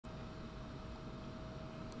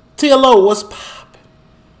TLO, what's poppin'?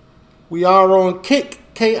 We are on Kick,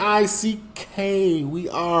 K-I-C-K. We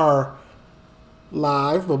are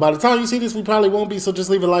live, but by the time you see this, we probably won't be, so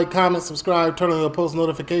just leave a like, comment, subscribe, turn on the post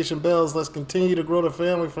notification bells. Let's continue to grow the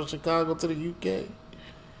family from Chicago to the UK.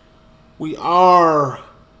 We are...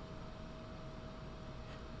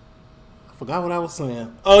 I forgot what I was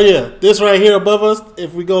saying. Oh yeah, this right here above us,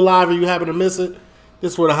 if we go live and you happen to miss it,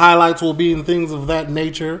 this is where the highlights will be and things of that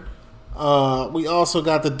nature. We also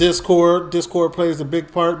got the Discord. Discord plays a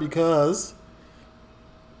big part because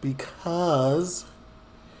you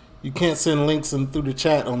can't send links in through the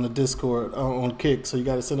chat on the Discord on Kick, so you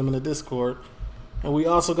got to send them in the Discord. And we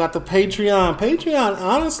also got the Patreon. Patreon,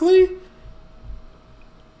 honestly,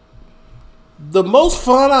 the most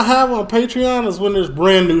fun I have on Patreon is when there's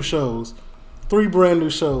brand new shows. 3 brand new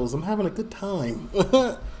shows. I'm having a good time.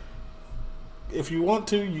 If you want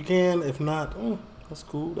to, you can. If not, that's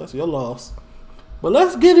cool. That's your loss. But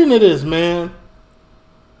let's get into this, man.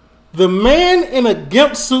 The man in a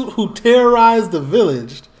Gimp suit who terrorized the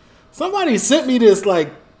village. Somebody sent me this,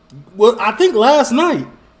 like, well, I think last night.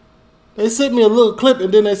 They sent me a little clip,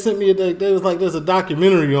 and then they sent me, they was like, there's a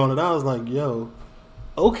documentary on it. I was like, yo,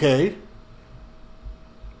 okay.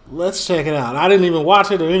 Let's check it out. I didn't even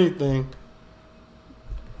watch it or anything.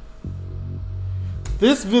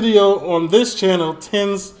 This video on this channel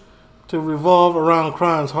tends to revolve around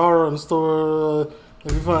crimes, horror, and story.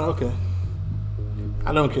 If you find, okay.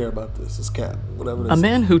 I don't care about this. It's cat. Whatever it is. A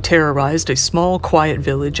man who terrorized a small, quiet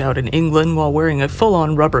village out in England while wearing a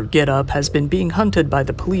full-on rubber get-up has been being hunted by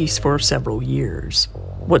the police for several years.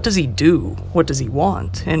 What does he do? What does he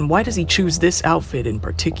want? And why does he choose this outfit in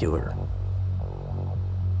particular?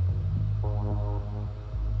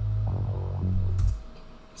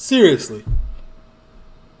 Seriously.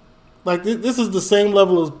 Like, this is the same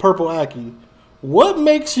level as Purple Aki. What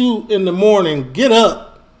makes you in the morning get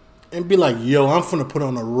up and be like, yo, I'm finna put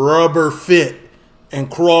on a rubber fit and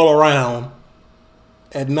crawl around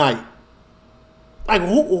at night? Like,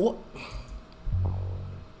 what?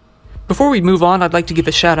 Before we move on, I'd like to give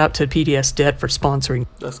a shout out to PDS Debt for sponsoring.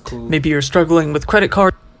 That's cool. Maybe you're struggling with credit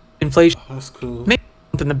card inflation. That's cool. Maybe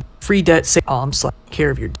something the free debt say care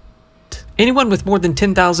of your debt. Anyone with more than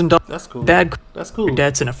 $10,000 that's cool. Bad that's cool.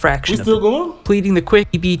 Debts in a fraction we still of going? Pleading the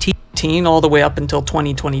quick EBT all the way up until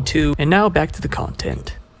 2022. And now back to the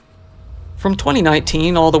content. From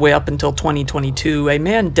 2019 all the way up until 2022, a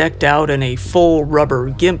man decked out in a full rubber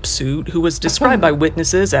Gimp suit who was described by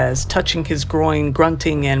witnesses as touching his groin,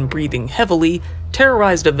 grunting, and breathing heavily,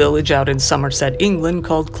 terrorized a village out in Somerset, England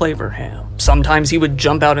called Claverham. Sometimes he would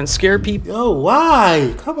jump out and scare people. Yo,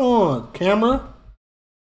 why? Come on, camera.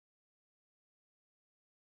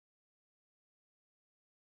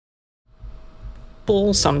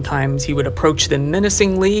 Sometimes he would approach them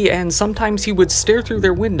menacingly, and sometimes he would stare through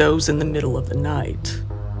their windows in the middle of the night.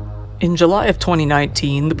 In July of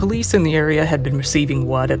 2019, the police in the area had been receiving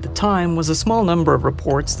what, at the time, was a small number of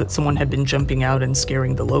reports that someone had been jumping out and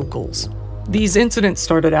scaring the locals. These incidents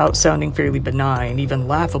started out sounding fairly benign, even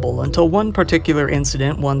laughable, until one particular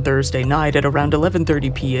incident one Thursday night at around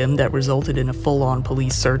 11:30 p.m. that resulted in a full-on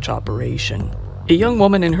police search operation. A young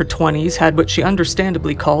woman in her 20s had what she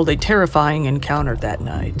understandably called a terrifying encounter that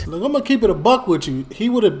night. Look, I'm gonna keep it a buck with you. He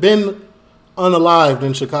would have been unalived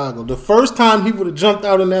in Chicago. The first time he would have jumped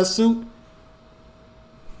out in that suit,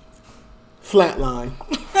 flatline.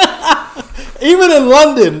 Even in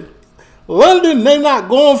London, they not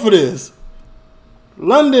going for this.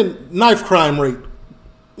 London knife crime rate.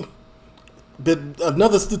 But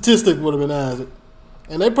another statistic would have been added.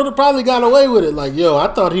 And they probably got away with it. Like, yo,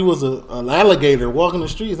 I thought he was an alligator walking the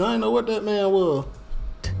streets. I didn't know what that man was.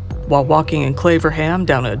 While walking in Claverham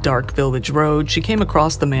down a dark village road, she came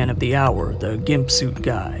across the man of the hour, the Gimp suit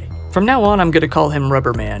guy. From now on, I'm gonna call him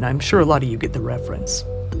Rubberman. I'm sure a lot of you get the reference.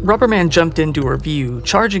 Rubberman jumped into her view,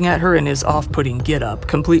 charging at her in his off-putting get-up,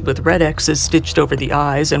 complete with red X's stitched over the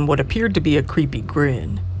eyes and what appeared to be a creepy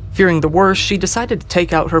grin. Fearing the worst, she decided to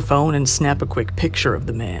take out her phone and snap a quick picture of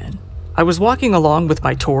the man. I was walking along with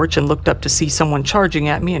my torch and looked up to see someone charging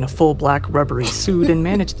at me in a full black rubbery suit and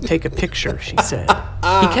managed to take a picture, she said.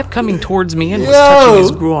 He kept coming towards me and was touching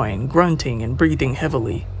his groin, grunting and breathing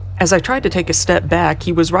heavily. As I tried to take a step back,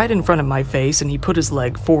 he was right in front of my face and he put his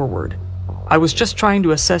leg forward. I was just trying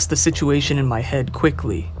to assess the situation in my head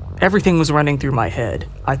quickly. Everything was running through my head.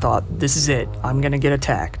 I thought, this is it, I'm gonna get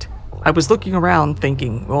attacked. I was looking around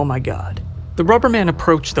thinking, oh my god. The Rubberman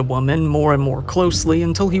approached the woman more and more closely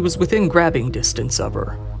until he was within grabbing distance of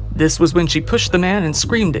her. This was when she pushed the man and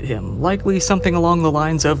screamed at him, likely something along the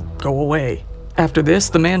lines of, "Go away." After this,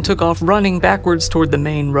 the man took off running backwards toward the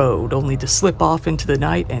main road, only to slip off into the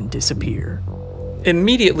night and disappear.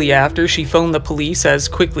 Immediately after, she phoned the police as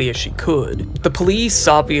quickly as she could. The police,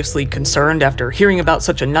 obviously concerned after hearing about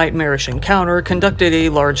such a nightmarish encounter, conducted a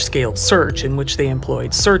large-scale search in which they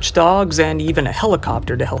employed search dogs and even a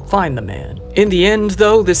helicopter to help find the man. In the end,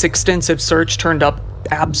 though, this extensive search turned up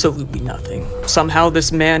absolutely nothing. Somehow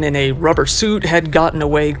this man in a rubber suit had gotten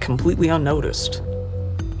away completely unnoticed.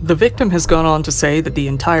 The victim has gone on to say that the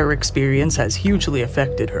entire experience has hugely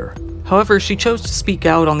affected her. However, she chose to speak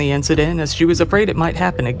out on the incident as she was afraid it might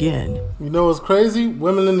happen again. You know what's crazy?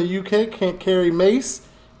 Women in the UK can't carry mace,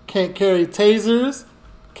 can't carry tasers,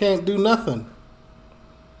 can't do nothing.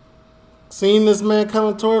 Seeing this man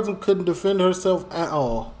coming towards them, couldn't defend herself at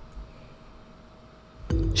all.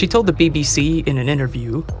 She told the BBC in an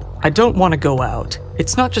interview, "I don't want to go out.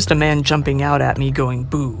 It's not just a man jumping out at me going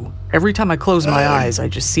boo. Every time I close my eyes, I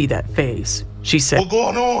just see that face." She said, "What's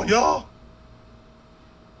going on, y'all?"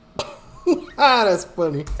 That's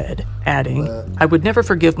funny. Adding, "I would never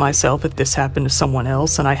forgive myself if this happened to someone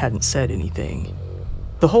else and I hadn't said anything."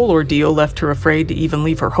 The whole ordeal left her afraid to even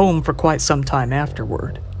leave her home for quite some time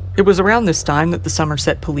afterward. It was around this time that the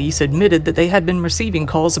Somerset police admitted that they had been receiving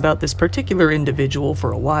calls about this particular individual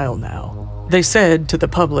for a while now. They said to the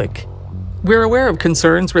public, "We're aware of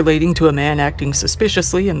concerns relating to a man acting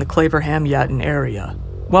suspiciously in the Claverham-Yatton area.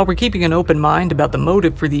 While we're keeping an open mind about the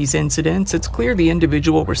motive for these incidents, it's clear the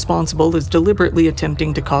individual responsible is deliberately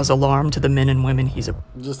attempting to cause alarm to the men and women he's a..."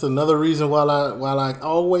 Just another reason why I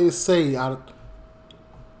always say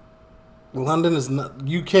London is not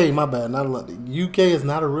UK. My bad, not London. UK is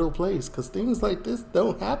not a real place because things like this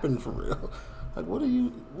don't happen for real. Like, what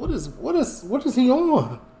is he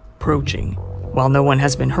on? Approaching. While no one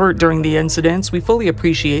has been hurt during the incidents, we fully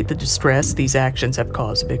appreciate the distress these actions have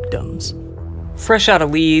caused victims. Fresh out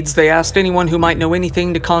of Leeds, they asked anyone who might know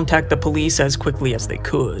anything to contact the police as quickly as they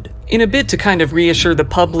could. In a bid to kind of reassure the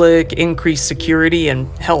public, increase security, and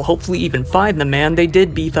hell, hopefully even find the man, they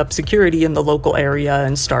did beef up security in the local area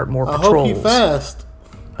and start more patrols. I hope he fast.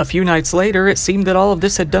 A few nights later, it seemed that all of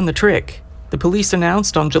this had done the trick. The police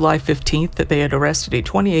announced on July 15th that they had arrested a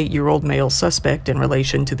 28-year-old male suspect in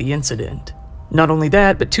relation to the incident. Not only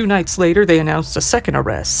that, but 2 nights later they announced a second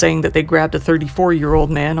arrest, saying that they grabbed a 34-year-old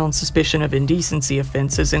man on suspicion of indecency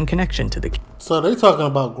offenses in connection to the... So they talking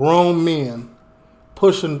about grown men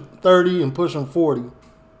pushing 30 and pushing 40.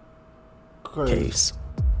 Crazy. Case.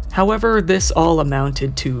 However, this all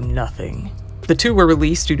amounted to nothing. The two were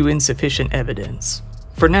released due to insufficient evidence.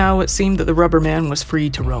 For now, it seemed that the rubber man was free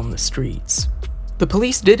to roam the streets. The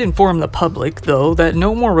police did inform the public, though, that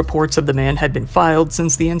no more reports of the man had been filed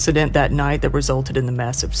since the incident that night that resulted in the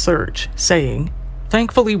massive search, saying,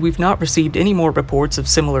 "Thankfully, we've not received any more reports of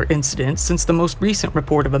similar incidents since the most recent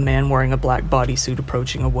report of a man wearing a black bodysuit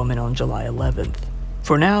approaching a woman on July 11th.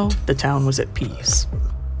 For now, the town was at peace."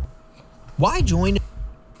 Why join?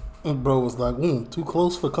 And bro was like, too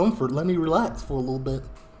close for comfort. Let me relax for a little bit.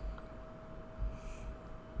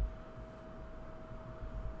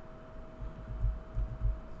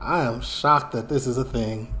 I am shocked that this is a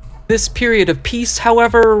thing. This period of peace,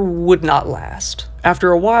 however, would not last.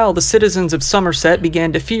 After a while, the citizens of Somerset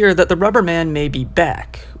began to fear that the rubber man may be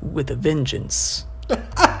back, with a vengeance.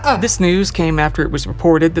 This news came after it was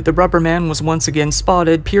reported that the rubber man was once again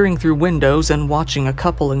spotted peering through windows and watching a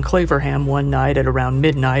couple in Claverham one night at around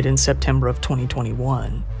midnight in September of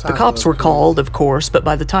 2021. The cops were called, of course, but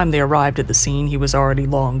by the time they arrived at the scene, he was already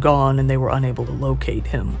long gone and they were unable to locate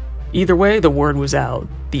him. Either way, the word was out.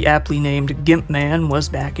 The aptly named Gimp Man was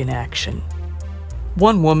back in action.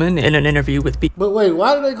 One woman, in an interview with But wait,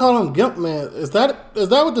 why do they call him Gimp Man? Is that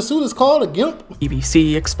what the suit is called, a Gimp?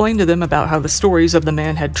 BBC, explained to them about how the stories of the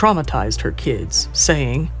man had traumatized her kids,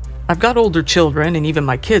 saying, "I've got older children and even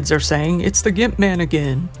my kids are saying, it's the Gimp Man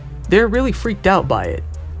again. They're really freaked out by it."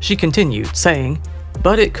 She continued, saying,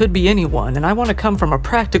 "But it could be anyone, and I want to come from a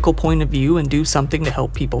practical point of view and do something to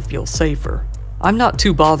help people feel safer. I'm not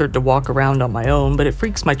too bothered to walk around on my own, but it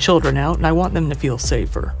freaks my children out and I want them to feel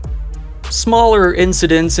safer." Smaller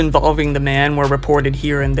incidents involving the man were reported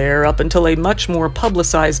here and there up until a much more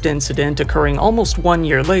publicized incident occurring almost 1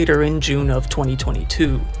 year later in June of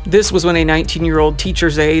 2022. This was when a 19-year-old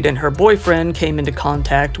teacher's aide and her boyfriend came into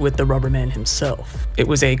contact with the rubber man himself. It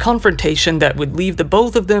was a confrontation that would leave the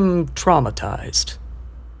both of them traumatized.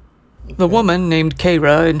 The woman, named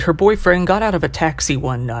Kara, and her boyfriend got out of a taxi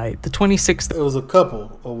one night, the 26th It was a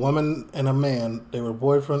couple, a woman and a man. They were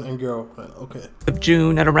boyfriend and girlfriend. Okay. of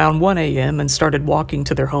June at around 1 a.m. and started walking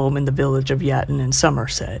to their home in the village of Yatton in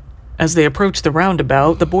Somerset. As they approached the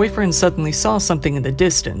roundabout, the boyfriend suddenly saw something in the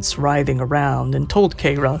distance, writhing around, and told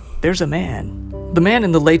Kara, "There's a man." The man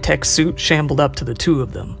in the latex suit shambled up to the two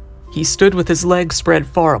of them. He stood with his legs spread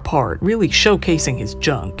far apart, really showcasing his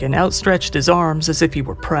junk, and outstretched his arms as if he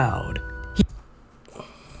were proud.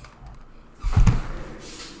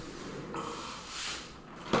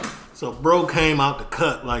 So bro came out the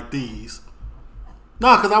cut like these.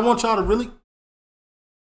 Nah, because I want y'all to really...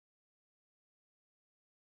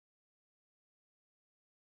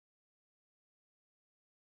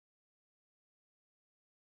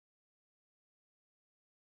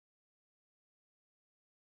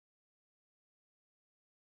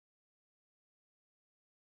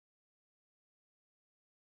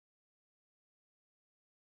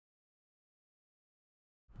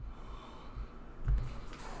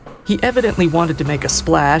 He evidently wanted to make a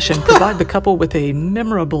splash and provide the couple with a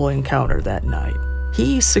memorable encounter that night.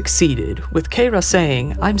 He succeeded, with Kara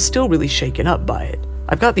saying, "I'm still really shaken up by it.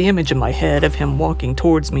 I've got the image in my head of him walking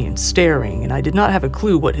towards me and staring, and I did not have a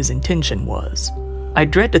clue what his intention was. I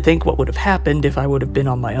dread to think what would have happened if I would have been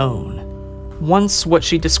on my own." Once what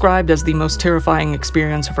she described as the most terrifying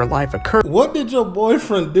experience of her life occurred, What did your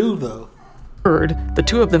boyfriend do, though? the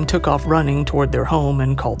two of them took off running toward their home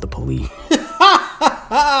and called the police.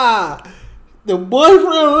 The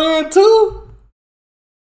boyfriend ran too?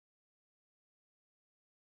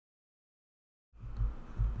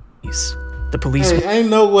 The police... Hey, ain't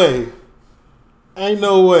no way. Ain't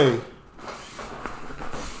no way.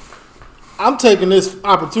 I'm taking this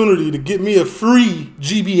opportunity to get me a free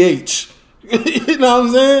GBH. You know what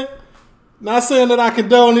I'm saying? Not saying that I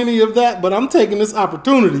condone any of that, but I'm taking this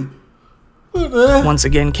opportunity. Once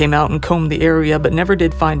again came out and combed the area, but never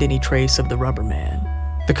did find any trace of the rubber man.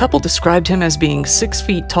 The couple described him as being 6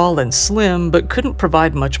 feet tall and slim, but couldn't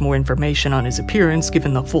provide much more information on his appearance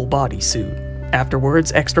given the full body suit.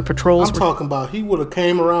 Afterwards, extra patrols I'm talking about he would have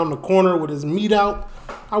came around the corner with his meat out.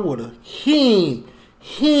 I would have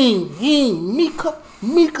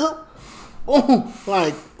Mika. Oh,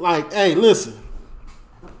 like, hey, listen.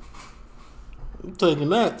 I'm taking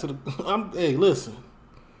that to the, hey, listen.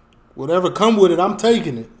 Whatever come with it, I'm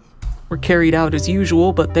taking it. Were carried out as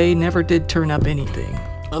usual, but they never did turn up anything.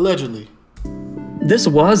 Allegedly. This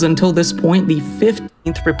was, until this point, the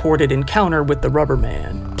 15th reported encounter with the rubber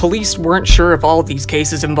man. Police weren't sure if all of these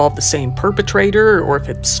cases involved the same perpetrator, or if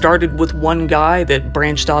it started with one guy that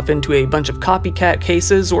branched off into a bunch of copycat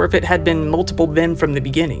cases, or if it had been multiple men from the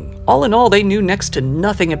beginning. All in all, they knew next to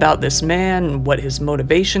nothing about this man, what his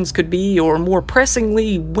motivations could be, or more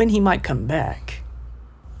pressingly, when he might come back.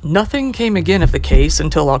 Nothing came again of the case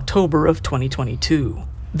until October of 2022.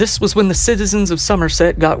 This was when the citizens of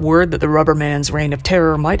Somerset got word that the rubber man's reign of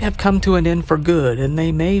terror might have come to an end for good, and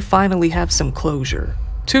they may finally have some closure.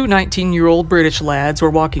 Two 19-year-old British lads were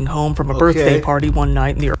walking home from a birthday party one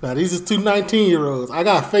night in the now these are two 19-year-olds. I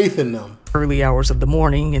got faith in them. Early hours of the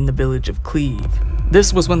morning in the village of Cleve.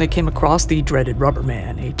 This was when they came across the dreaded rubber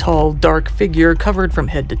man, a tall, dark figure covered from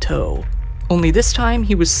head to toe. Only this time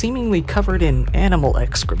he was seemingly covered in animal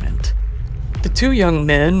excrement. The two young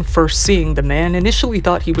men, first seeing the man, initially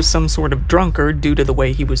thought he was some sort of drunkard due to the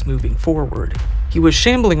way he was moving forward. He was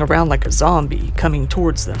shambling around like a zombie, coming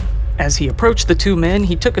towards them. As he approached the two men,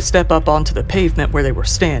 he took a step up onto the pavement where they were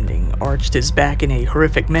standing, arched his back in a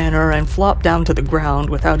horrific manner, and flopped down to the ground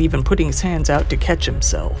without even putting his hands out to catch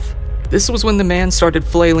himself. This was when the man started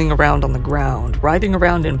flailing around on the ground, writhing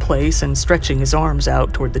around in place and stretching his arms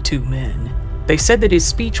out toward the two men. They said that his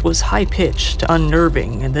speech was high-pitched,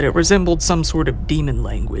 unnerving, and that it resembled some sort of demon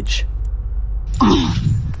language.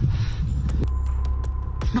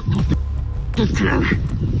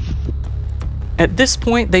 At this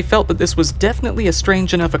point, they felt that this was definitely a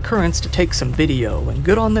strange enough occurrence to take some video, and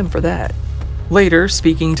good on them for that. Later,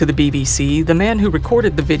 speaking to the BBC, the man who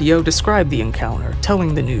recorded the video described the encounter,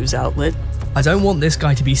 telling the news outlet, "I don't want this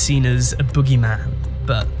guy to be seen as a boogeyman,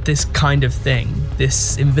 but this kind of thing,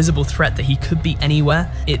 this invisible threat that he could be anywhere,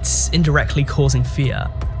 it's indirectly causing fear."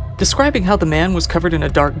 Describing how the man was covered in a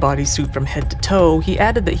dark bodysuit from head to toe, he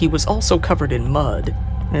added that he was also covered in mud,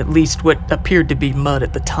 at least what appeared to be mud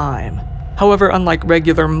at the time. However, unlike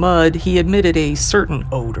regular mud, he emitted a certain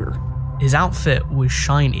odor. His outfit was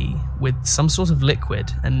shiny, with some sort of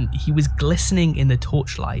liquid, and he was glistening in the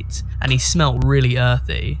torchlight, and he smelled really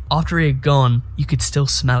earthy. After he had gone, you could still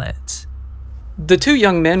smell it. The two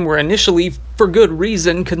young men were initially, for good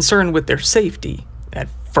reason, concerned with their safety. At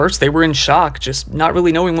first, they were in shock, just not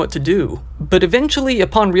really knowing what to do. But eventually,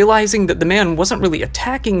 upon realizing that the man wasn't really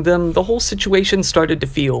attacking them, the whole situation started to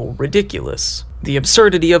feel ridiculous. The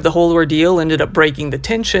absurdity of the whole ordeal ended up breaking the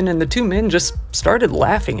tension, and the two men just started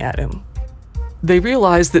laughing at him. They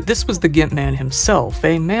realized that this was the Gimp man himself,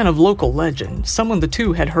 a man of local legend, someone the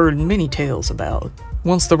two had heard many tales about.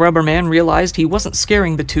 Once the rubber man realized he wasn't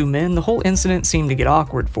scaring the two men, the whole incident seemed to get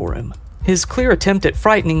awkward for him. His clear attempt at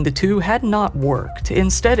frightening the two had not worked.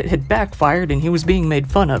 Instead, it had backfired and he was being made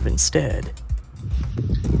fun of instead.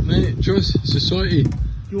 Mate, Joss, society.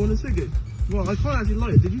 You want a cigarette? Well, I can't actually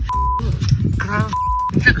light it. Did you You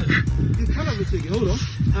can have a cigarette. Hold on.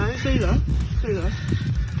 Say that. Say that.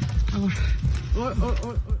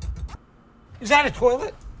 Is that a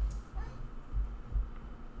toilet?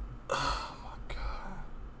 Oh my god.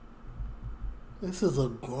 This is a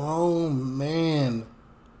grown man.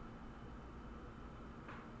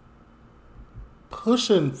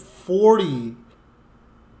 Pushing 40.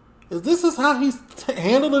 This is how he's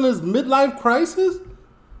handling his midlife crisis?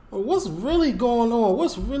 Or what's really going on?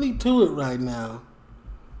 What's really to it right now?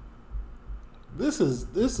 This is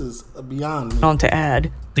beyond me. On to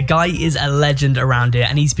add, the guy is a legend around here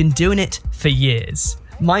and he's been doing it for years.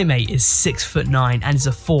 My mate is 6'9" and is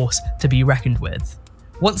a force to be reckoned with.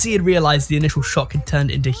 Once he had realised the initial shock had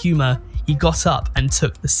turned into humour, he got up and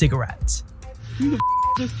took the cigarette. Who the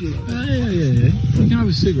this you? Yeah. You can have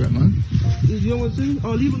a cigarette, man. You don't want to?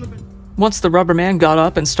 Oh, leave on the bed. once the rubber man got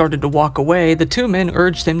up and started to walk away, the two men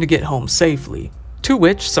urged him to get home safely. To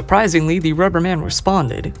which, surprisingly, the rubber man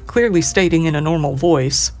responded, clearly stating in a normal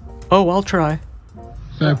voice, "Oh, I'll try."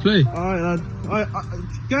 Fair play. Alright, lad.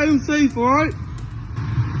 Get him safe, alright?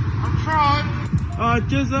 I'm trying.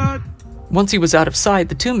 Just, Once he was out of sight,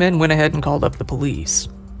 the two men went ahead and called up the police.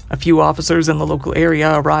 A few officers in the local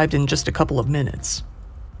area arrived in just a couple of minutes.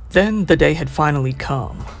 Then the day had finally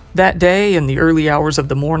come. That day, in the early hours of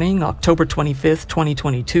the morning, October 25th,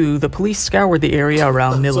 2022, the police scoured the area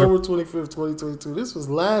around Miller October 25th, 2022. This was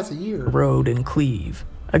last year. Road in Cleve.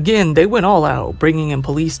 Again, they went all out, bringing in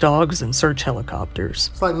police dogs and search helicopters.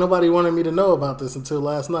 It's like nobody wanted me to know about this until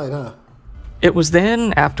last night, huh? It was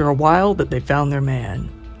then, after a while, that they found their man.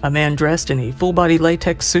 A man dressed in a full-body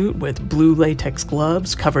latex suit with blue latex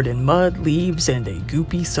gloves covered in mud, leaves, and a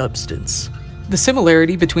goopy substance. The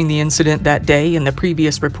similarity between the incident that day and the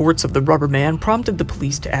previous reports of the rubber man prompted the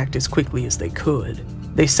police to act as quickly as they could.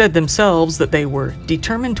 They said themselves that they were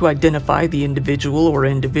determined to identify the individual or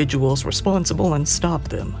individuals responsible and stop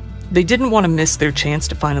them. They didn't want to miss their chance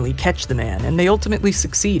to finally catch the man, and they ultimately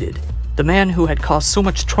succeeded. The man who had caused so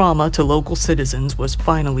much trauma to local citizens was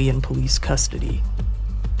finally in police custody.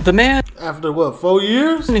 The man, After what, 4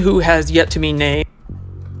 years? who has yet to be named,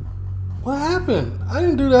 What happened? I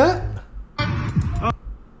didn't do that.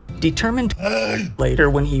 determined later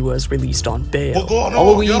when he was released on bail.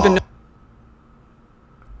 All we even know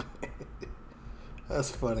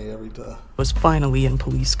That's funny every time. was finally in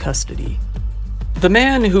police custody. The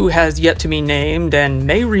man, who has yet to be named and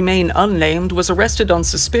may remain unnamed, was arrested on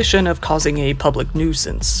suspicion of causing a public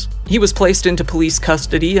nuisance. He was placed into police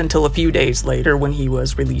custody until a few days later when he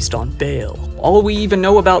was released on bail. All we even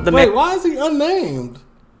know about the Wait, man— why is he unnamed?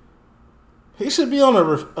 He should be on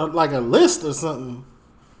like a list or something.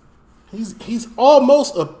 He's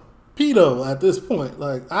almost a pedo at this point.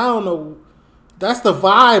 Like, I don't know. That's the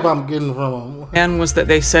vibe I'm getting from him. And was that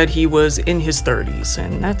they said he was in his 30s,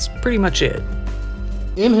 and that's pretty much it.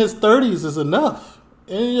 In his 30s is enough.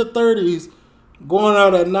 In your 30s, going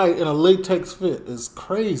out at night in a latex fit is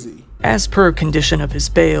crazy. As per condition of his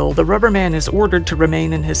bail, the rubber man is ordered to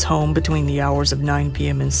remain in his home between the hours of 9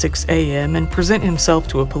 p.m. and 6 a.m. and present himself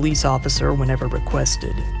to a police officer whenever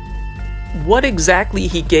requested. What exactly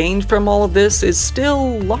he gained from all of this is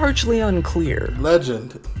still largely unclear.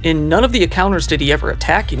 Legend. In none of the encounters did he ever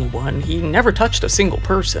attack anyone. He never touched a single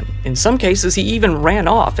person. In some cases, he even ran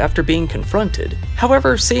off after being confronted.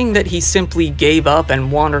 However, seeing that he simply gave up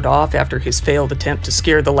and wandered off after his failed attempt to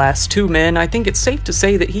scare the last two men, I think it's safe to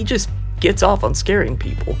say that he just gets off on scaring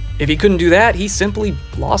people. If he couldn't do that, he simply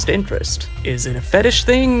lost interest. Is it a fetish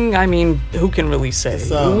thing? I mean, who can really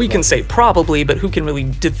say? We can say probably, but who can really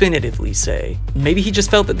definitively say? Maybe he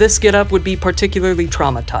just felt that this get-up would be particularly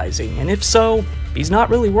traumatizing, and if so, he's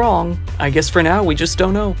not really wrong. I guess for now, we just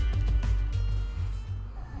don't know.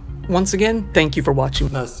 Once again, thank you for watching.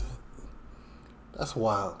 That's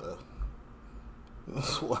wild, though.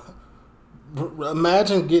 That's wild.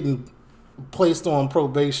 Imagine getting placed on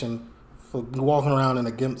probation for walking around in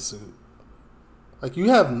a Gimp suit. Like, you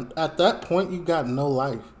have, at that point, you got no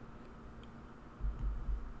life.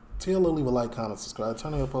 TLO, leave a like, comment, subscribe,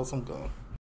 turn on your posts, I'm going.